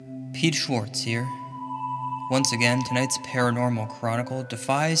Pete Schwartz here. Once again, tonight's paranormal chronicle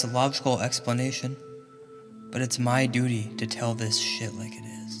defies logical explanation, but it's my duty to tell this shit like it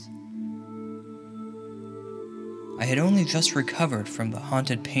is. I had only just recovered from the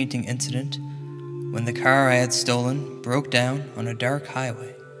haunted painting incident when the car I had stolen broke down on a dark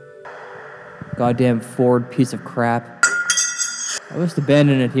highway. Goddamn Ford piece of crap. I just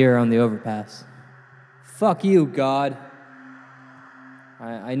abandoned it here on the overpass. Fuck you, God.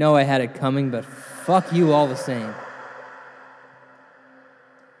 I know I had it coming, but fuck you all the same.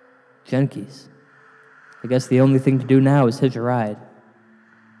 Genkies. I guess the only thing to do now is hitch a ride.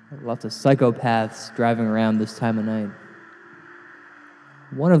 Lots of psychopaths driving around this time of night.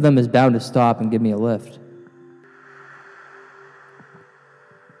 One of them is bound to stop and give me a lift.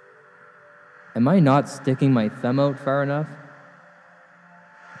 Am I not sticking my thumb out far enough?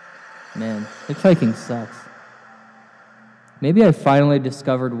 Man, hitchhiking sucks. Maybe I finally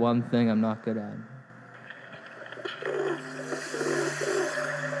discovered one thing I'm not good at.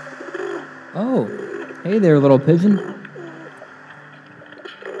 Oh, hey there, little pigeon.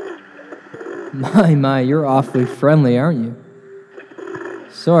 My, you're awfully friendly, aren't you?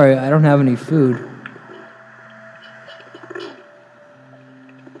 Sorry, I don't have any food.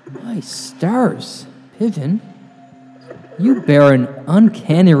 My stars, Pigeon. You bear an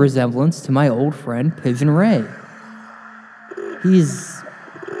uncanny resemblance to my old friend, Pigeon Ray. He's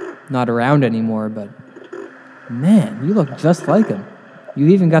not around anymore, but man, you look just like him. You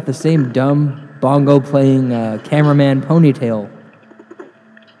even got the same dumb, bongo-playing cameraman ponytail.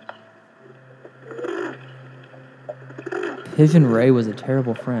 Pigeon Ray was a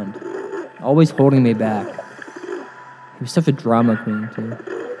terrible friend, always holding me back. He was such a drama queen, too.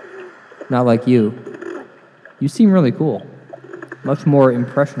 Not like you. You seem really cool. Much more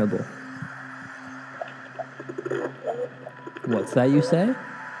impressionable. What's that you say?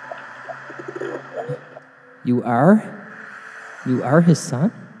 You are? You are his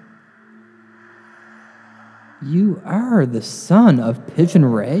son? You are the son of Pigeon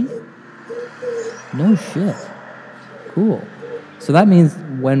Ray? No shit. Cool. So that means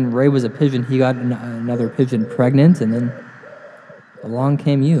when Ray was a pigeon, he got another pigeon pregnant, and then along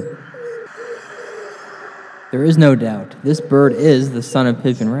came you. There is no doubt. This bird is the son of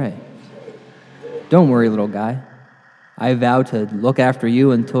Pigeon Ray. Don't worry, little guy. I vow to look after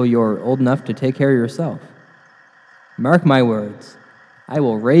you until you're old enough to take care of yourself. Mark my words. I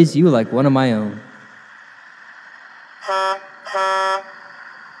will raise you like one of my own.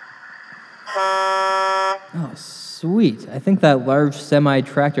 Oh, sweet. I think that large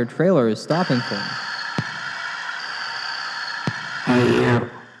semi-tractor trailer is stopping for me. Hey,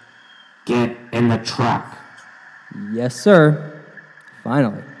 you. Get in the truck. Yes, sir.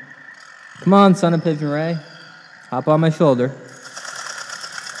 Finally. Come on, son of Pigeon Ray. Hop on my shoulder.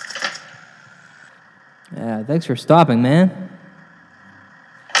 Yeah, thanks for stopping, man.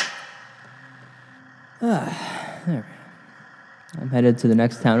 There. I'm headed to the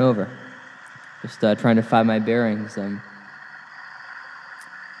next town over. Just trying to find my bearings.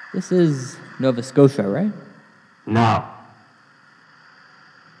 This is Nova Scotia, right? No.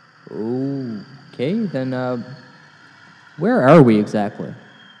 Okay, then, where are we exactly?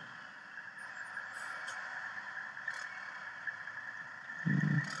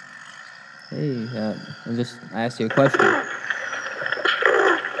 Hey, I asked you a question.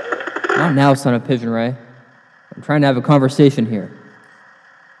 Not now, son of Pigeon Ray. I'm trying to have a conversation here.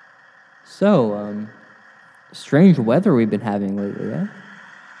 So, strange weather we've been having lately, eh?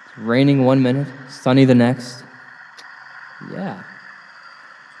 It's raining one minute, sunny the next. Yeah.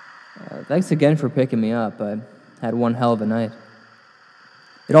 Thanks again for picking me up. I had one hell of a night.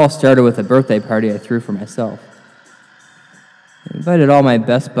 It all started with a birthday party I threw for myself. I invited all my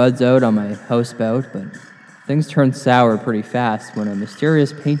best buds out on my houseboat, but things turned sour pretty fast when a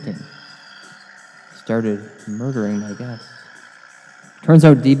mysterious painting started murdering my guests. Turns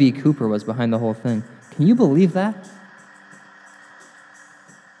out D.B. Cooper was behind the whole thing. Can you believe that?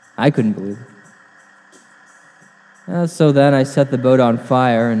 I couldn't believe it. So then I set the boat on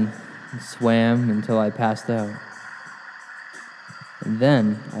fire and swam until I passed out. And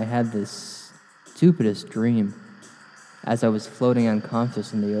then I had this stupidest dream. As I was floating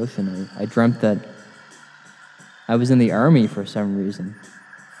unconscious in the ocean, I dreamt that I was in the army for some reason.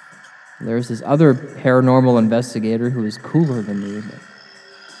 There was this other paranormal investigator who was cooler than me.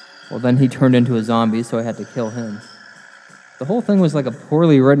 Well, then he turned into a zombie, so I had to kill him. The whole thing was like a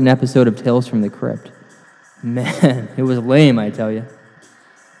poorly written episode of Tales from the Crypt. Man, it was lame, I tell you.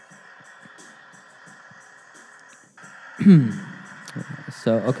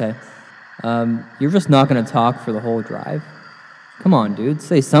 So, okay. You're just not going to talk for the whole drive? Come on, dude,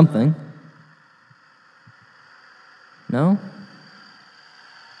 say something. No?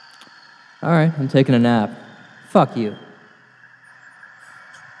 Alright, I'm taking a nap. Fuck you.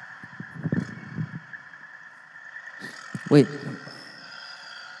 Wait.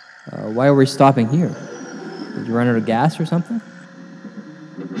 Why are we stopping here? Did you run out of gas or something?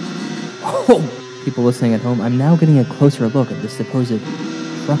 Oh! People listening at home, I'm now getting a closer look at the supposed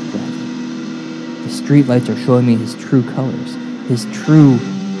truck driver. The streetlights are showing me his true colors. His true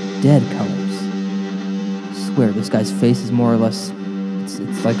dead colors. I swear, this guy's face is more or less...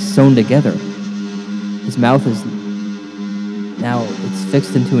 It's like sewn together. His mouth is... Now, it's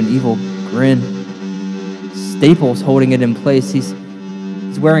fixed into an evil grin. Staples holding it in place. He's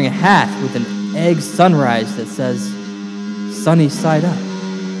wearing a hat with an egg sunrise that says, sunny side up.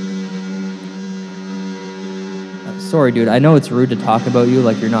 Sorry, dude, I know it's rude to talk about you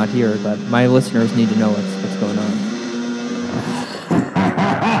like you're not here, but my listeners need to know what's going on.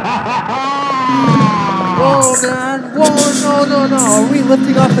 Whoa, man! Whoa, no! Are we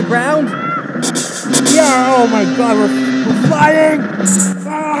lifting off the ground? Yeah, oh my god, we're flying!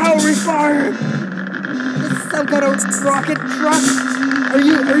 Oh, how are we flying? This is some kind of rocket truck? Are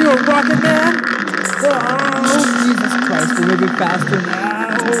you a rocket man? Oh, Jesus Christ, we're moving faster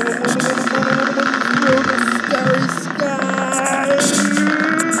now. Through the starry sky.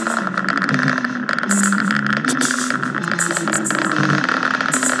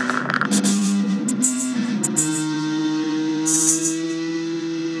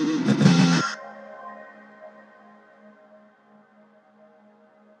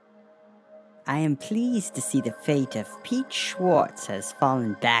 I am pleased to see the fate of Pete Schwartz has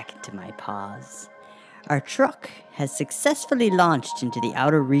fallen back into my paws. Our truck has successfully launched into the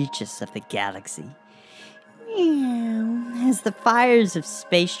outer reaches of the galaxy. As the fires of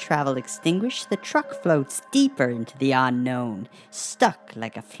space travel extinguish, the truck floats deeper into the unknown, stuck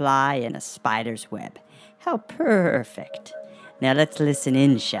like a fly in a spider's web. How perfect. Now let's listen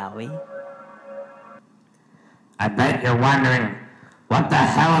in, shall we? I bet you're wondering, what the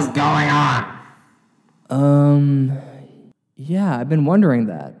hell is going on? Yeah, I've been wondering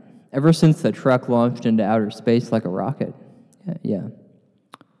that. Ever since the truck launched into outer space like a rocket. Yeah.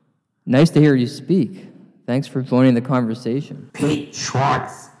 Nice to hear you speak. Thanks for joining the conversation. Pete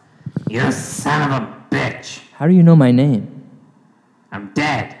Schwartz, you son of a bitch. How do you know my name? I'm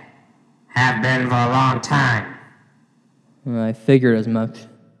dead. Have been for a long time. I figured as much.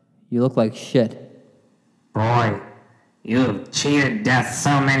 You look like shit. Boy, you have cheated death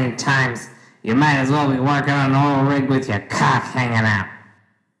so many times, you might as well be working on an oil rig with your cock hanging out.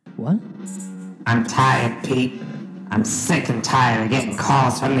 What? I'm tired, Pete. I'm sick and tired of getting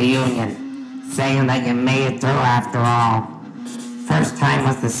calls from the union saying that you made it through after all. First time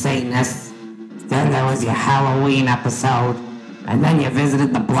was the Satanists, then there was your Halloween episode, and then you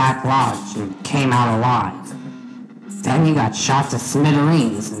visited the Black Lodge and came out alive. Then you got shot to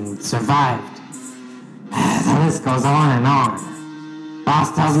smithereens and survived. The list goes on and on.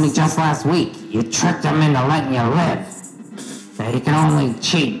 Boss tells me just last week you tricked him into letting you live. Now you can only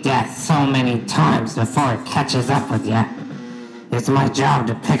cheat death so many times before it catches up with you. It's my job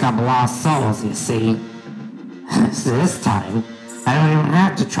to pick up lost souls, you see. So this time, I don't even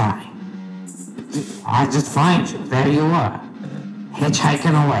have to try. I just find you. There you are.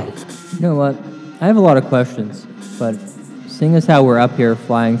 Hitchhiking away. You know what? I have a lot of questions, but seeing as how we're up here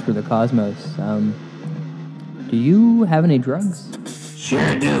flying through the cosmos, do you have any drugs?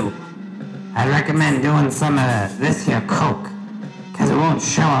 Sure do. I recommend doing some of this here coke, because it won't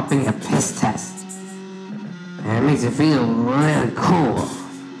show up in your piss test. And it makes you feel really cool.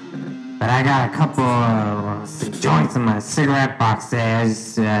 But I got a couple joints in my cigarette box there,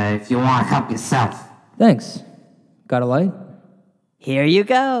 if you want to help yourself. Thanks. Got a light? Here you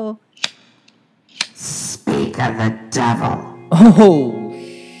go. Speak of the devil. Oh,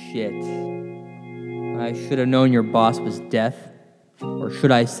 shit. I should have known your boss was death. Or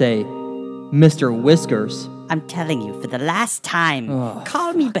should I say, Mr. Whiskers. I'm telling you, for the last time, Ugh.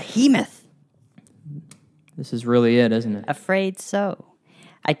 call me Behemoth. This is really it, isn't it? Afraid so.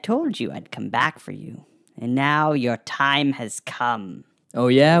 I told you I'd come back for you, and now your time has come. Oh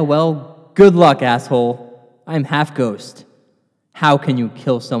yeah? Well, good luck, asshole. I'm half ghost. How can you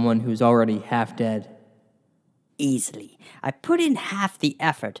kill someone who's already half dead? Easily. I put in half the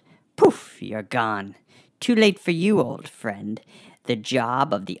effort. Poof, you're gone. Too late for you, old friend. The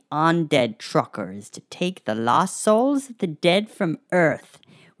job of the undead trucker is to take the lost souls of the dead from Earth,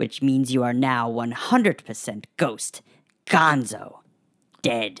 which means you are now 100% ghost. Gonzo.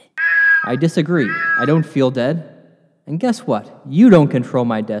 Dead. I disagree. I don't feel dead. And guess what? You don't control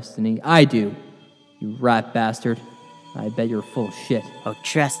my destiny. I do. You rat bastard. I bet you're full of shit. Oh,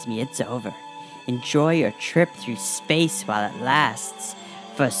 trust me, it's over. Enjoy your trip through space while it lasts,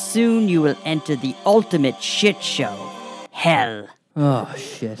 for soon you will enter the ultimate shit show, hell. Oh,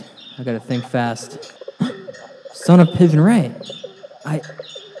 shit. I gotta think fast. Son of Pigeon Ray.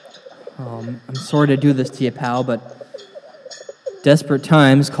 I'm sorry to do this to you, pal, but desperate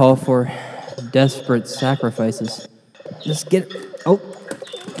times call for desperate sacrifices. Just get out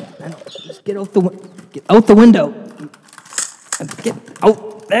the window. Get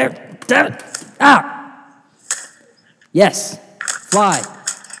out there. Damn it. Ah! Yes.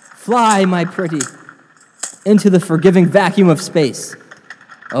 Fly, my pretty, into the forgiving vacuum of space.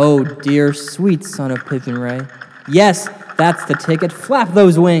 Oh, dear, sweet son of Pigeon Ray. Yes, that's the ticket. Flap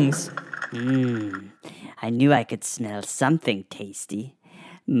those wings. I knew I could smell something tasty.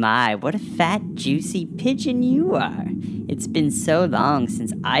 My, what a fat, juicy pigeon you are. It's been so long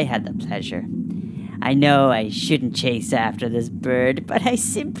since I had the pleasure. I know I shouldn't chase after this bird, but I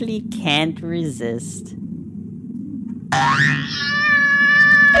simply can't resist.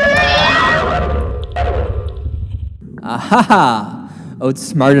 Ahaha!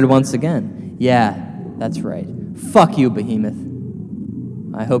 Outsmarted once again. Yeah, that's right. Fuck you, Behemoth.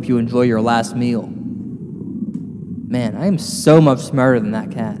 I hope you enjoy your last meal. Man, I am so much smarter than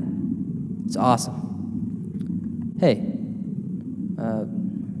that cat. It's awesome. Hey,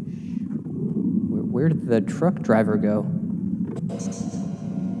 where did the truck driver go?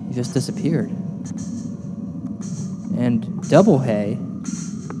 He just disappeared. And Double Hay,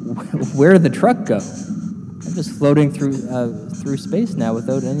 where did the truck go? I'm just floating through space now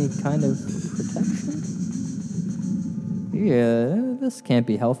without any kind of protection. Yeah, this can't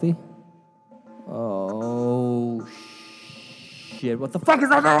be healthy. Oh, shit. What the fuck is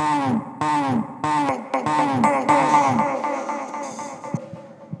that?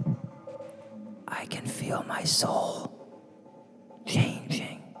 I can feel my soul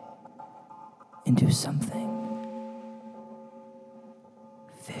changing into something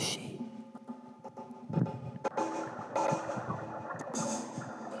fishy.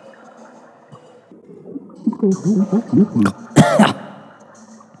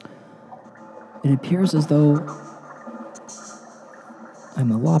 It appears as though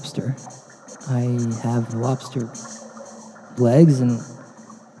I'm a lobster. I have lobster legs and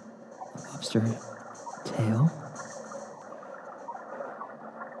lobster tail.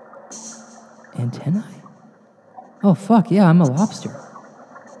 Antennae? Oh, fuck, yeah, I'm a lobster.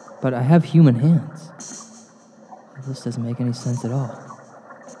 But I have human hands. This doesn't make any sense at all.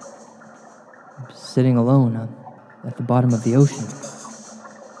 I'm sitting alone at the bottom of the ocean.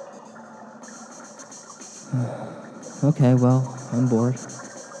 Okay, well, I'm bored.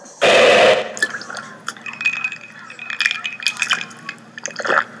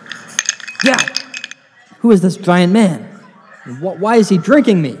 Yeah! Who is this giant man? Why is he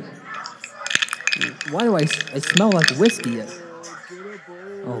drinking me? Why do I smell like whiskey?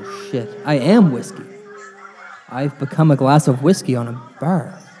 Oh shit, I am whiskey. I've become a glass of whiskey on a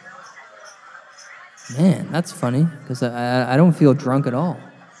bar. Man, that's funny, because I don't feel drunk at all.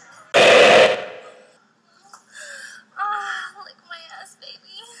 Lick my ass,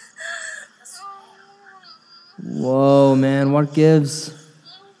 baby. Whoa, man, what gives?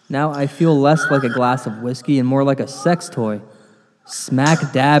 Now I feel less like a glass of whiskey and more like a sex toy.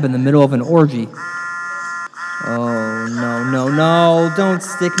 Smack dab in the middle of an orgy. Oh, no, don't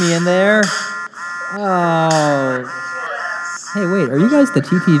stick me in there. Oh. Hey, wait, are you guys the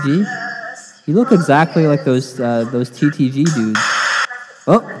TTG? You look exactly like those TTG dudes.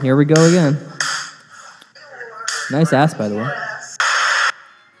 Oh, here we go again. Nice ass, by the way.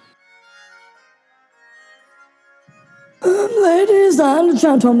 Ladies and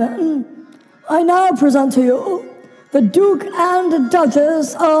gentlemen, I now present to you the Duke and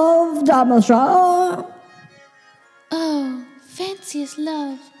Duchess of Dalmashaw. Oh, fancy as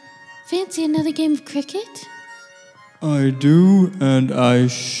love. Fancy another game of cricket? I do, and I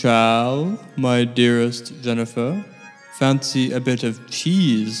shall, my dearest Jennifer. Fancy a bit of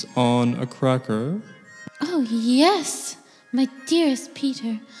cheese on a cracker? Oh, yes, my dearest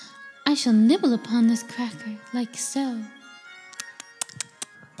Peter. I shall nibble upon this cracker, like so.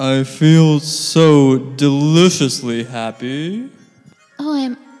 I feel so deliciously happy. Oh, I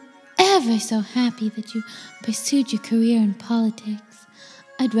am ever so happy that you pursued your career in politics.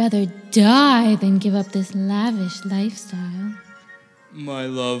 I'd rather die than give up this lavish lifestyle. My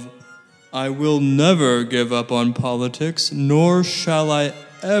love, I will never give up on politics, nor shall I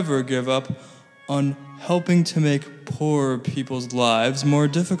ever give up on helping to make poor people's lives more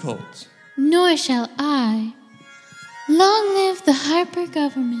difficult. Nor shall I. Long live the Harper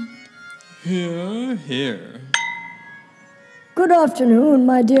government. Hear, hear. Good afternoon,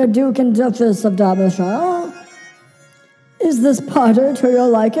 my dear Duke and Duchess of Derbyshire. Is this party to your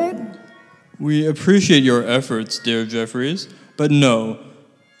liking? We appreciate your efforts, dear Jeffries, but no.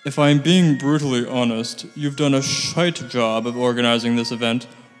 If I'm being brutally honest, you've done a shite job of organizing this event.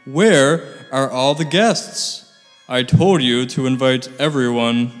 Where are all the guests? I told you to invite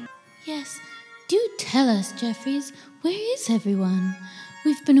everyone. Yes, do tell us, Jeffries, where is everyone?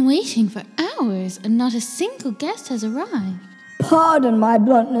 We've been waiting for hours and not a single guest has arrived. Pardon my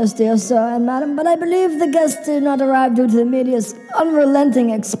bluntness, dear sir and madam, but I believe the guests did not arrive due to the media's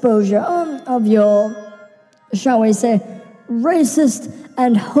unrelenting exposure of your, shall we say, racist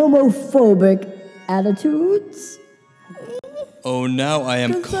and homophobic attitudes. Oh, now I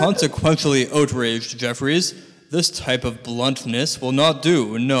am consequentially outraged, Jeffries. This type of bluntness will not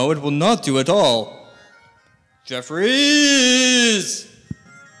do. No, it will not do at all. Jeffries!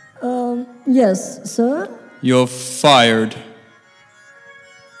 Yes, sir? You're fired.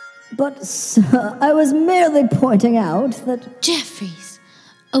 But, sir, I was merely pointing out that... Jeffries,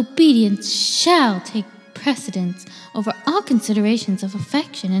 obedience shall take precedence over all considerations of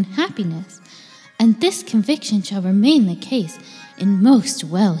affection and happiness, and this conviction shall remain the case in most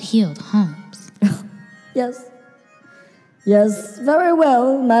well-heeled homes. Yes. Yes, very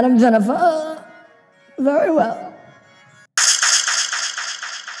well, Madam Jennifer. Very well.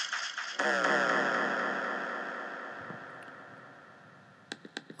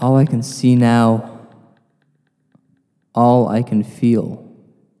 All I can see now, all I can feel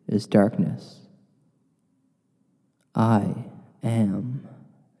is darkness. I am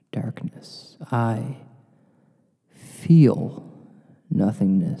darkness. I feel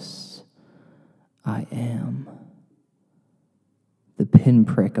nothingness. I am the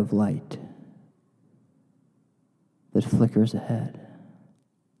pinprick of light that flickers ahead.